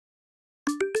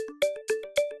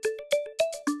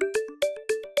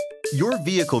Your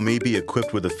vehicle may be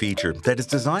equipped with a feature that is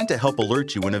designed to help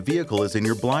alert you when a vehicle is in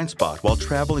your blind spot while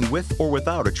traveling with or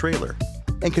without a trailer,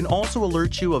 and can also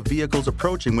alert you of vehicles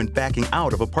approaching when backing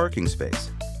out of a parking space.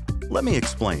 Let me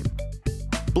explain.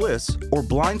 BLIS, or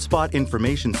Blind Spot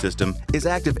Information System, is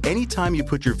active anytime you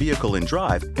put your vehicle in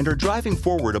drive and are driving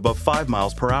forward above 5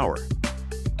 miles per hour.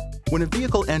 When a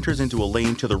vehicle enters into a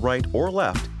lane to the right or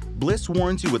left, BLIS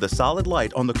warns you with a solid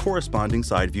light on the corresponding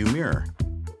side view mirror.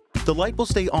 The light will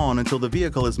stay on until the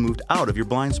vehicle is moved out of your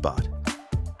blind spot.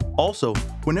 Also,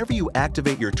 whenever you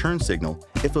activate your turn signal,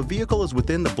 if a vehicle is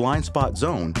within the blind spot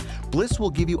zone, BLIS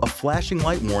will give you a flashing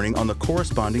light warning on the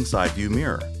corresponding side view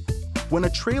mirror. When a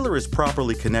trailer is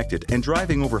properly connected and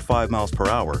driving over 5 miles per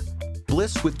hour,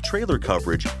 BLIS with trailer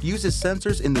coverage uses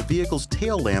sensors in the vehicle's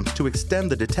tail lamps to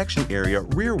extend the detection area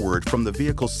rearward from the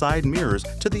vehicle's side mirrors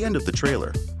to the end of the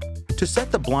trailer. To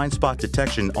set the blind spot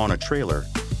detection on a trailer,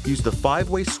 use the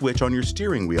 5-way switch on your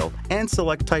steering wheel and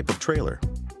select type of trailer.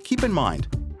 Keep in mind,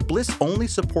 BLIS only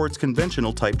supports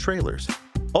conventional type trailers.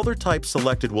 Other types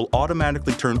selected will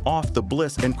automatically turn off the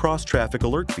BLIS and cross-traffic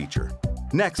alert feature.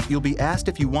 Next, you'll be asked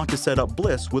if you want to set up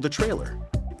BLIS with a trailer.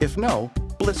 If no,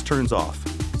 BLIS turns off.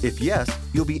 If yes,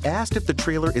 you'll be asked if the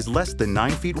trailer is less than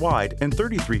 9 feet wide and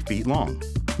 33 feet long.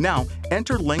 Now,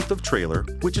 enter length of trailer,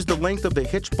 which is the length of the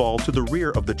hitch ball to the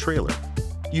rear of the trailer.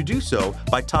 You do so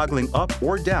by toggling up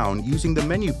or down using the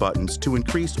menu buttons to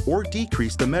increase or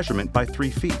decrease the measurement by 3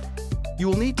 feet. You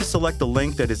will need to select the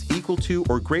length that is equal to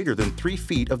or greater than 3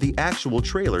 feet of the actual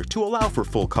trailer to allow for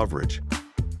full coverage.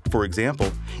 For example,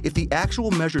 if the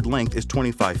actual measured length is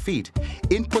 25 feet,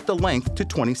 input the length to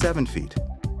 27 feet.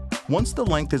 Once the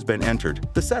length has been entered,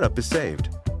 the setup is saved.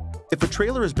 If a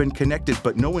trailer has been connected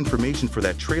but no information for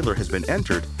that trailer has been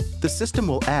entered, the system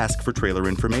will ask for trailer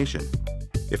information.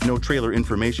 If no trailer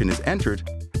information is entered,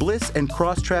 BLIS and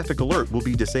cross-traffic alert will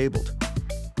be disabled.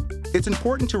 It's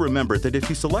important to remember that if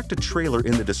you select a trailer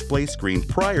in the display screen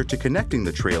prior to connecting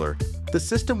the trailer, the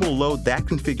system will load that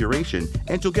configuration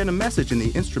and you'll get a message in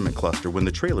the instrument cluster when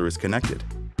the trailer is connected.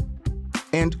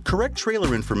 And correct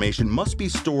trailer information must be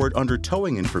stored under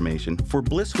towing information for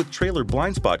BLIS with trailer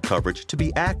blind spot coverage to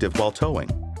be active while towing.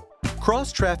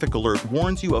 Cross-traffic alert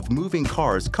warns you of moving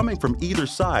cars coming from either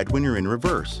side when you're in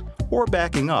reverse, or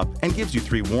backing up, and gives you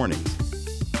 3 warnings: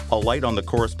 a light on the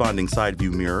corresponding side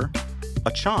view mirror,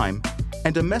 a chime,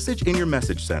 and a message in your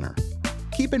message center.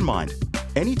 Keep in mind,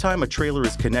 anytime a trailer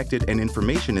is connected and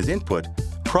information is input,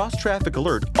 cross-traffic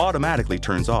alert automatically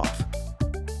turns off.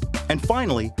 And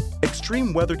finally,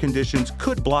 extreme weather conditions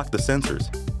could block the sensors,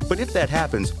 but if that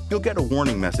happens, you'll get a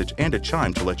warning message and a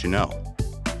chime to let you know.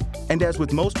 And as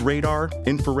with most radar,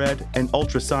 infrared, and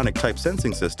ultrasonic type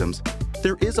sensing systems,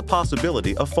 there is a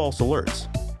possibility of false alerts.